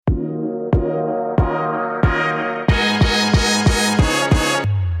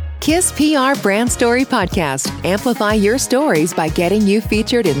KISS PR Brand Story Podcast. Amplify your stories by getting you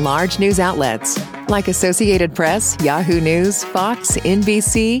featured in large news outlets like Associated Press, Yahoo News, Fox,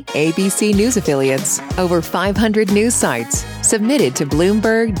 NBC, ABC News affiliates, over 500 news sites, submitted to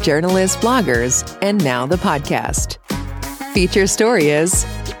Bloomberg, journalists, bloggers, and now the podcast. Feature story is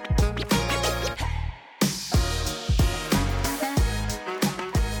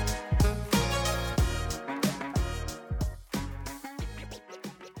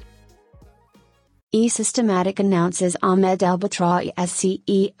Systematic announces Ahmed Elbatrawy as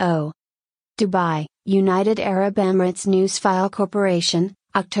CEO. Dubai, United Arab Emirates Newsfile Corporation,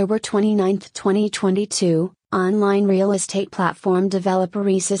 October 29, 2022, online real estate platform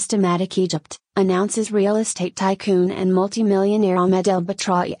developer Systematic Egypt, announces real estate tycoon and multimillionaire Ahmed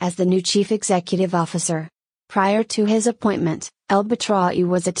Elbatrawy as the new chief executive officer. Prior to his appointment, Elbatrawy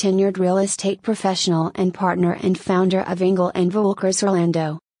was a tenured real estate professional and partner and founder of Engel & Volkers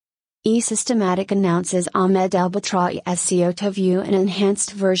Orlando. Systematic announces Ahmed Elbatrawy as CEO. To view an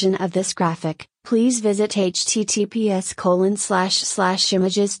enhanced version of this graphic, please visit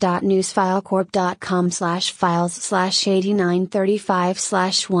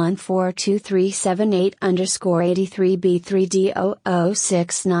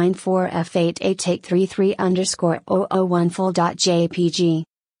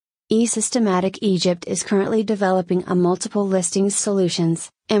Systematic Egypt is currently developing a multiple listings solutions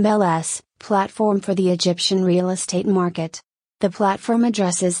 (MLS) platform for the Egyptian real estate market. The platform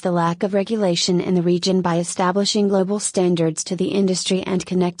addresses the lack of regulation in the region by establishing global standards to the industry and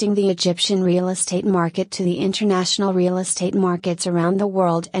connecting the Egyptian real estate market to the international real estate markets around the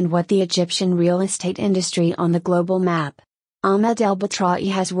world and what the Egyptian real estate industry on the global map. Ahmed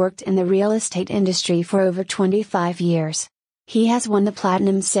Elbatrawy has worked in the real estate industry for over 25 years. He has won the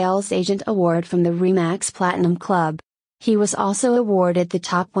Platinum Sales Agent Award from the Remax Platinum Club. He was also awarded the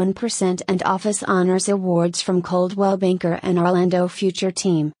Top 1% and Office Honors Awards from Coldwell Banker and Orlando Future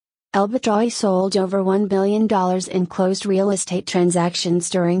Team. Elbatrawy sold over $1 billion in closed real estate transactions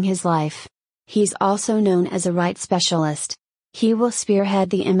during his life. He's also known as a rights specialist. He will spearhead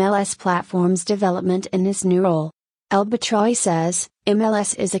the MLS platform's development in his new role. Elbatrawy says,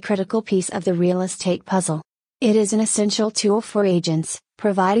 MLS is a critical piece of the real estate puzzle. It is an essential tool for agents,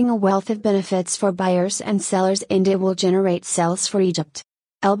 providing a wealth of benefits for buyers and sellers, and it will generate sales for Egypt.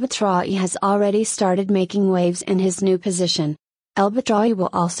 Elbatrawy has already started making waves in his new position. Elbatrawy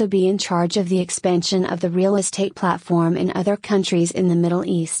will also be in charge of the expansion of the real estate platform in other countries in the Middle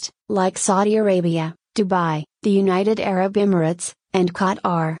East, like Saudi Arabia, Dubai, the United Arab Emirates, and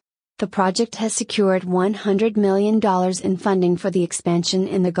Qatar. The project has secured $100 million in funding for the expansion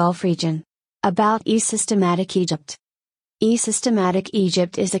in the Gulf region. About Systematic Egypt. Systematic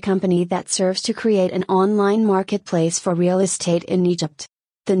Egypt is a company that serves to create an online marketplace for real estate in Egypt.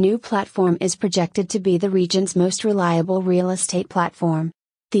 The new platform is projected to be the region's most reliable real estate platform.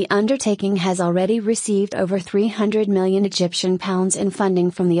 The undertaking has already received over 300 million Egyptian pounds in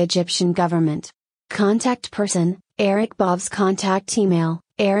funding from the Egyptian government. Contact person, Eric Bob's contact email,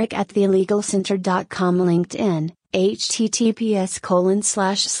 eric@theillegalcenter.com. LinkedIn,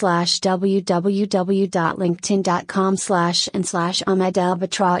 https://www.linkedin.com/and/Ahmed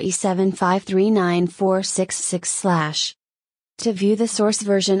Elbatrawy 7539466/. To view the source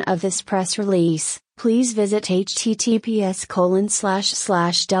version of this press release, please visit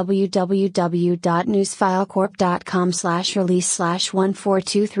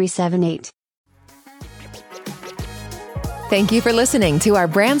https://www.newsfilecorp.com/release/142378. Thank you for listening to our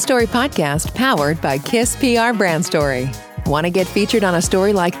Brand Story podcast powered by KISS PR Brand Story. Want to get featured on a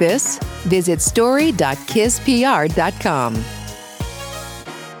story like this? Visit story.kisspr.com.